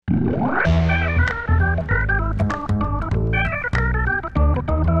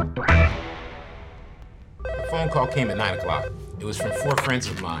call came at 9 o'clock. It was from four friends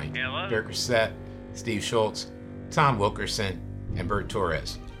of mine, Hello? Dirk Reset, Steve Schultz, Tom Wilkerson, and Bert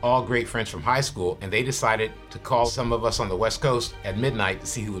Torres. All great friends from high school, and they decided to call some of us on the West Coast at midnight to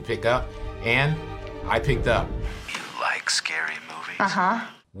see who would pick up, and I picked up. You like scary movies? Uh-huh.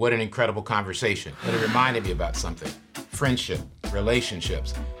 What an incredible conversation. But it reminded me about something. Friendship,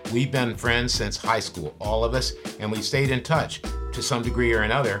 relationships. We've been friends since high school, all of us, and we've stayed in touch to some degree or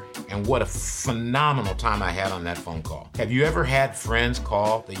another, and what a phenomenal time I had on that phone call. Have you ever had friends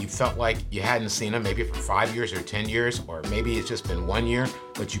call that you felt like you hadn't seen them maybe for 5 years or 10 years, or maybe it's just been 1 year,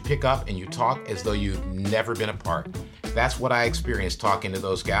 but you pick up and you talk as though you've never been apart? That's what I experienced talking to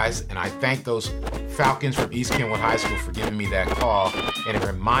those guys, and I thank those Falcons from East Kenwood High School for giving me that call, and it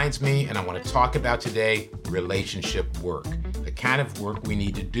reminds me, and I want to talk about today, relationship work. The kind of work we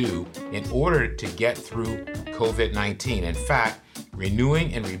need to do in order to get through COVID-19. In fact,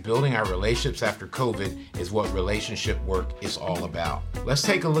 renewing and rebuilding our relationships after COVID is what relationship work is all about. Let's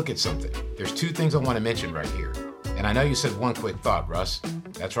take a look at something. There's two things I want to mention right here. And I know you said one quick thought, Russ.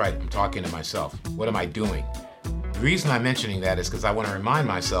 That's right, I'm talking to myself. What am I doing? The reason I'm mentioning that is because I want to remind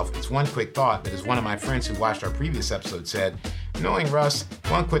myself it's one quick thought, but as one of my friends who watched our previous episode said, knowing Russ,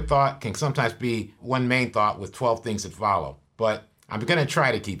 one quick thought can sometimes be one main thought with 12 things that follow. But I'm going to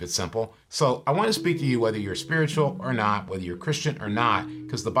try to keep it simple. So I want to speak to you whether you're spiritual or not, whether you're Christian or not,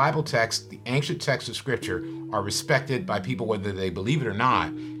 because the Bible text, the ancient texts of Scripture, are respected by people whether they believe it or not,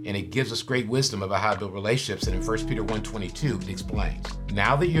 and it gives us great wisdom about how to build relationships. And in 1 Peter 1:22, it explains,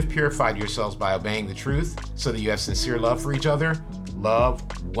 now that you've purified yourselves by obeying the truth, so that you have sincere love for each other, love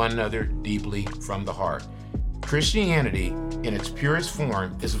one another deeply from the heart. Christianity, in its purest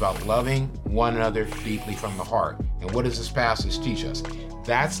form, is about loving one another deeply from the heart. And what does this passage teach us?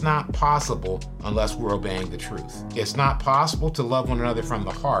 That's not possible unless we're obeying the truth. It's not possible to love one another from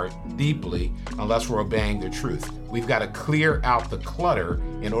the heart deeply unless we're obeying the truth. We've got to clear out the clutter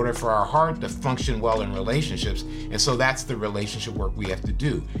in order for our heart to function well in relationships. And so that's the relationship work we have to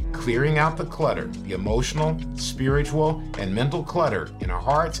do. Clearing out the clutter, the emotional, spiritual, and mental clutter in our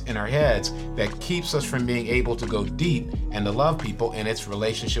hearts and our heads that keeps us from being able to go deep and to love people in its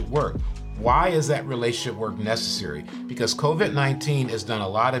relationship work. Why is that relationship work necessary? Because COVID-19 has done a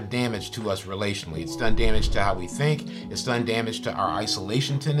lot of damage to us relationally. It's done damage to how we think. It's done damage to our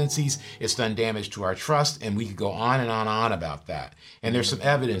isolation tendencies. It's done damage to our trust, and we could go on and on and on about that. And there's some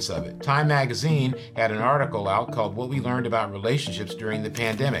evidence of it. Time Magazine had an article out called What We Learned About Relationships During the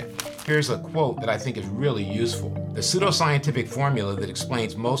Pandemic. Here's a quote that I think is really useful. The pseudoscientific formula that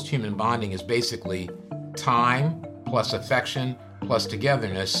explains most human bonding is basically time plus affection plus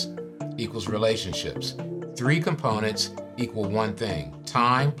togetherness equals relationships. Three components equal one thing.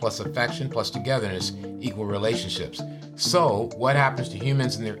 Time plus affection plus togetherness equal relationships. So what happens to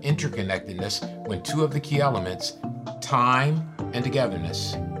humans and their interconnectedness when two of the key elements, time and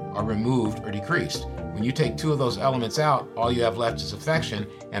togetherness, are removed or decreased? When you take two of those elements out, all you have left is affection,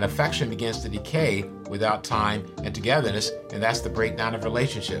 and affection begins to decay without time and togetherness, and that's the breakdown of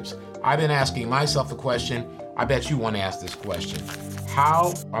relationships. I've been asking myself the question, I bet you want to ask this question.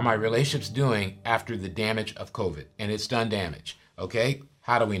 How are my relationships doing after the damage of COVID? And it's done damage, okay?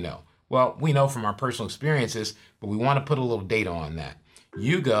 How do we know? Well, we know from our personal experiences, but we want to put a little data on that.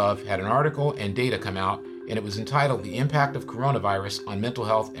 YouGov had an article and data come out, and it was entitled The Impact of Coronavirus on Mental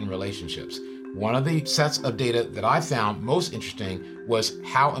Health and Relationships. One of the sets of data that I found most interesting was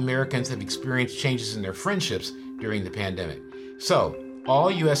how Americans have experienced changes in their friendships during the pandemic. So,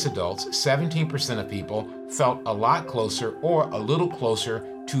 all U.S. adults, 17% of people, felt a lot closer or a little closer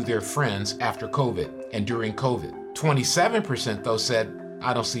to their friends after COVID and during COVID. 27% though said,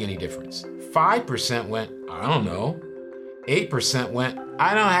 I don't see any difference. 5% went, I don't know. 8% went,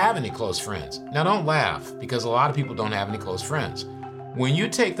 I don't have any close friends. Now don't laugh, because a lot of people don't have any close friends. When you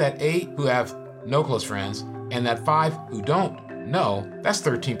take that 8 who have no close friends and that 5 who don't know, that's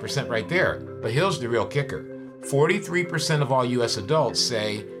 13% right there. But here's the real kicker. 43% of all U.S. adults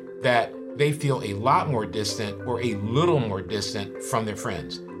say that they feel a lot more distant or a little more distant from their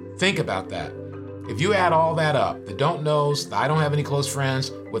friends. Think about that. If you add all that up, the don't knows, the I don't have any close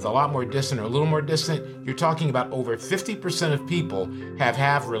friends, with a lot more distant or a little more distant, you're talking about over 50% of people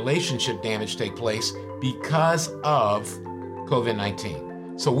have relationship damage take place because of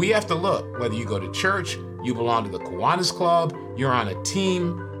COVID-19. So we have to look, whether you go to church, you belong to the Kiwanis Club, you're on a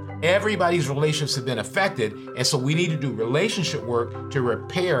team, everybody's relationships have been affected, and so we need to do relationship work to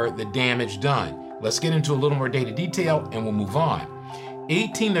repair the damage done. Let's get into a little more data detail and we'll move on.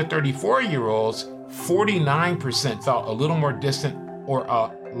 18 to 34-year-olds, 49% felt a little more distant or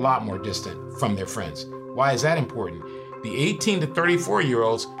a lot more distant from their friends. Why is that important? the 18 to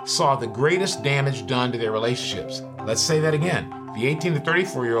 34-year-olds saw the greatest damage done to their relationships. Let's say that again. The 18 to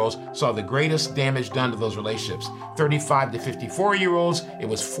 34-year-olds saw the greatest damage done to those relationships. 35 to 54-year-olds, it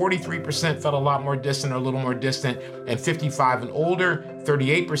was 43% felt a lot more distant or a little more distant, and 55 and older,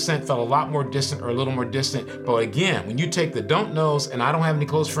 38% felt a lot more distant or a little more distant. But again, when you take the don't knows and I don't have any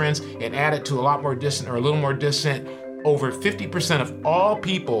close friends and add it to a lot more distant or a little more distant, over 50% of all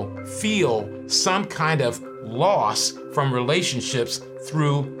people feel some kind of loss from relationships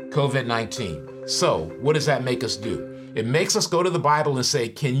through COVID-19. So what does that make us do? It makes us go to the Bible and say,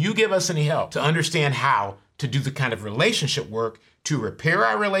 can you give us any help to understand how to do the kind of relationship work to repair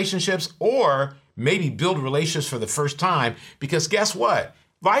our relationships or maybe build relationships for the first time? Because guess what?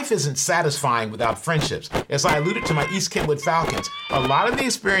 Life isn't satisfying without friendships. As I alluded to my East Kentwood Falcons, a lot of the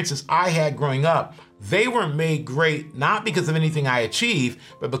experiences I had growing up, they were made great not because of anything I achieved,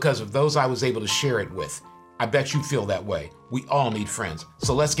 but because of those I was able to share it with. I bet you feel that way. We all need friends.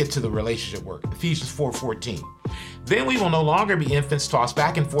 So let's get to the relationship work. Ephesians 4:14. Then we will no longer be infants tossed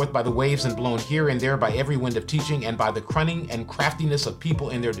back and forth by the waves and blown here and there by every wind of teaching and by the cunning and craftiness of people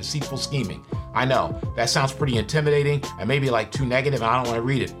in their deceitful scheming. I know, that sounds pretty intimidating and maybe like too negative and I don't want to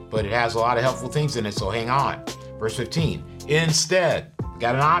read it, but it has a lot of helpful things in it, so hang on. Verse 15. Instead,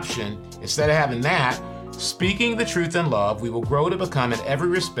 got an option. Instead of having that, speaking the truth in love, we will grow to become in every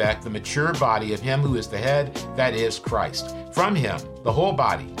respect the mature body of him who is the head, that is Christ. From him, the whole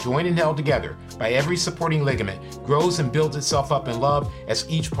body, joined and held together by every supporting ligament, grows and builds itself up in love as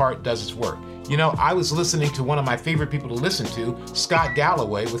each part does its work. You know, I was listening to one of my favorite people to listen to, Scott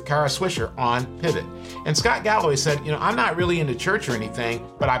Galloway with Kara Swisher on Pivot. And Scott Galloway said, you know, I'm not really into church or anything,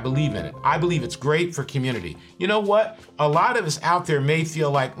 but I believe in it. I believe it's great for community. You know what? A lot of us out there may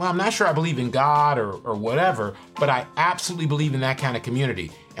feel like, well, I'm not sure I believe in God or whatever, but I absolutely believe in that kind of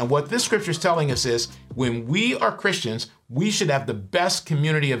community. And what this scripture is telling us is when we are Christians, we should have the best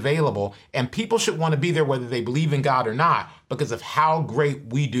community available, and people should want to be there whether they believe in God or not because of how great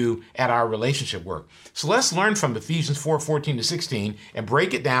we do at our relationship work. So let's learn from Ephesians 4:14 to 16 and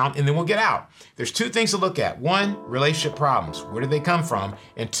break it down, and then we'll get out. There's two things to look at. One, relationship problems. Where do they come from?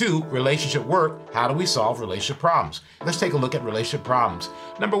 And two, relationship work. How do we solve relationship problems? Let's take a look at relationship problems.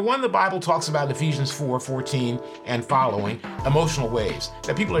 Number one, the Bible talks about Ephesians 4:14 and following emotional waves,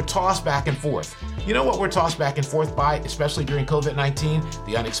 that people are tossed back and forth. You know what we're tossed back and forth by, especially during COVID-19?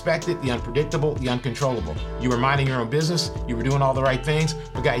 The unexpected, the unpredictable, the uncontrollable. You were minding your own business, you were doing all the right things,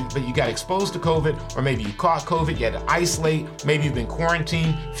 but you got exposed to COVID, or maybe you caught COVID, you had to isolate, maybe you've been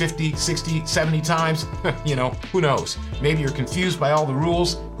quarantined 50, 60, 70 times, you know, who knows? Maybe you're confused by all the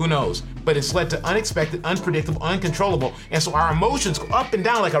rules, who knows? But it's led to unexpected, unpredictable, uncontrollable, and so our emotions go up and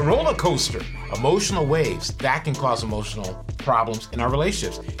down like a roller coaster. Emotional waves, that can cause emotional problems in our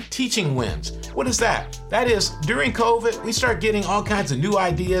relationships. Teaching wins. What is that? That is, during COVID, we start getting all kinds of new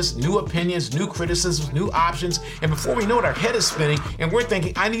ideas, new opinions, new criticisms, new options, and before we know it, our head is spinning, and we're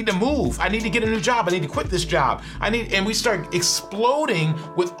thinking, I need to move, I need to get a new job, I need to quit this job, and we start exploding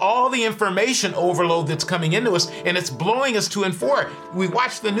with all the information overload that's coming into us, and it's blowing us to and for. We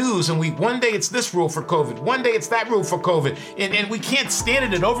watch the news, and one day it's this rule for COVID, one day it's that rule for COVID, and we can't stand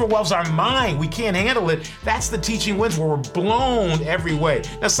it. It overwhelms our mind. We can't handle it. That's the teaching wins, where we're blown every way.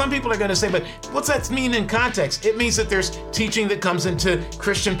 Now, some people are going to say, but what's that mean in context? It means that there's teaching that comes into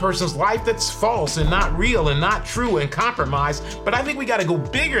Christian person's life that's false and not real and not true and compromised. But I think we got to go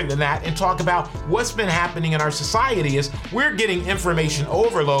bigger than that and talk about what's been happening in our society is we're getting information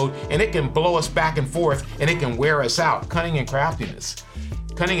overload, and it can blow us back and forth, and it can wear us out. Cunning and craftiness.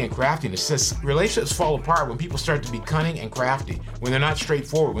 Cunning and craftiness says relationships fall apart when people start to be cunning and crafty, when they're not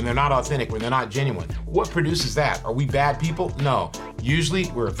straightforward, when they're not authentic, when they're not genuine. What produces that? Are we bad people? No.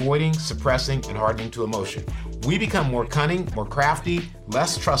 Usually we're avoiding, suppressing, and hardening to emotion. We become more cunning, more crafty,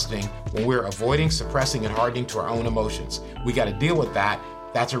 less trusting when we're avoiding, suppressing, and hardening to our own emotions. We got to deal with that.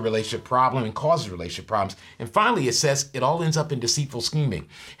 That's a relationship problem and causes relationship problems. And finally, it says it all ends up in deceitful scheming.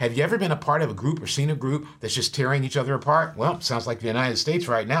 Have you ever been a part of a group or seen a group that's just tearing each other apart? Well, it sounds like the United States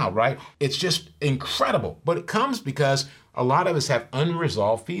right now, right? It's just incredible. But it comes because a lot of us have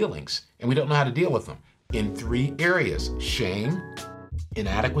unresolved feelings and we don't know how to deal with them in three areas: shame,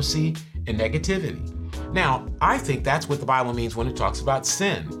 inadequacy, and negativity. Now, I think that's what the Bible means when it talks about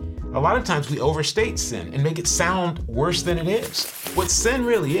sin. A lot of times we overstate sin and make it sound worse than it is. What sin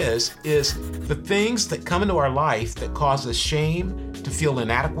really is the things that come into our life that cause us shame, to feel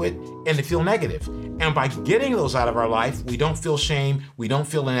inadequate, and to feel negative. And by getting those out of our life, we don't feel shame, we don't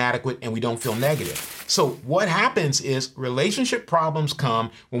feel inadequate, and we don't feel negative. So what happens is relationship problems come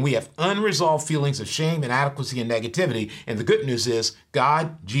when we have unresolved feelings of shame, inadequacy, and negativity. And the good news is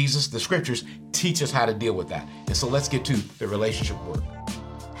God, Jesus, the scriptures teach us how to deal with that. And so let's get to the relationship work.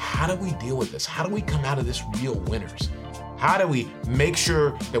 How do we deal with this? How do we come out of this real winners? How do we make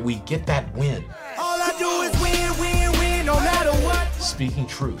sure that we get that win? All I do is win, win, win, no matter what. Speaking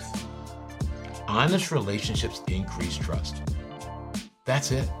truth. Honest relationships increase trust.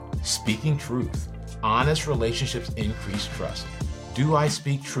 That's it. Speaking truth. Honest relationships increase trust. Do I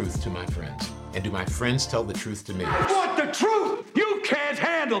speak truth to my friends? And do my friends tell the truth to me? Want the truth? You can't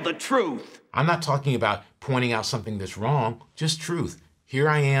handle the truth. I'm not talking about pointing out something that's wrong, just truth. Here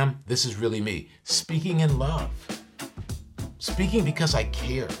I am, this is really me. Speaking in love. Speaking because I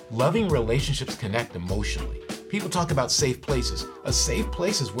care. Loving relationships connect emotionally. People talk about safe places. A safe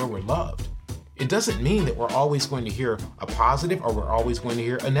place is where we're loved. It doesn't mean that we're always going to hear a positive or we're always going to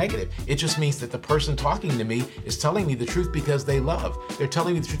hear a negative. It just means that the person talking to me is telling me the truth because they love. They're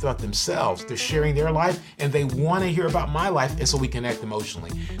telling me the truth about themselves. They're sharing their life and they want to hear about my life, and so we connect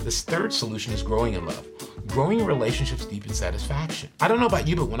emotionally. This third solution is growing in love. Growing relationships deepens satisfaction. I don't know about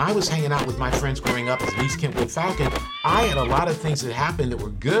you, but when I was hanging out with my friends growing up as Least Kentwood Falcon, I had a lot of things that happened that were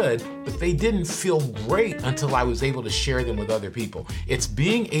good, but they didn't feel great until I was able to share them with other people. It's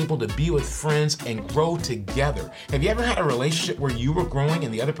being able to be with friends and grow together. Have you ever had a relationship where you were growing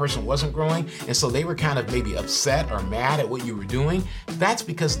and the other person wasn't growing, and so they were kind of maybe upset or mad at what you were doing? That's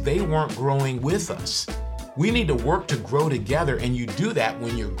because they weren't growing with us. We need to work to grow together, and you do that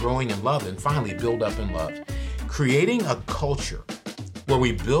when you're growing in love and finally build up in love. Creating a culture where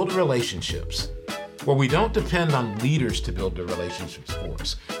we build relationships, where we don't depend on leaders to build the relationships for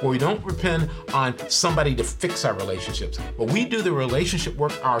us, where we don't depend on somebody to fix our relationships, but we do the relationship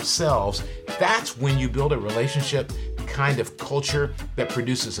work ourselves. That's when you build a relationship kind of culture that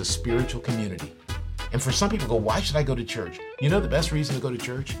produces a spiritual community. And for some people go, why should I go to church? You know the best reason to go to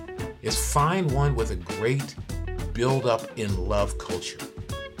church is find one with a great build up in love culture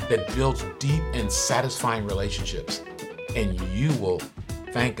that builds deep and satisfying relationships. And you will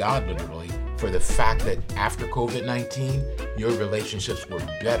thank God literally for the fact that after COVID-19, your relationships were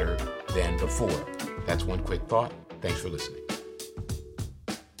better than before. That's one quick thought. Thanks for listening.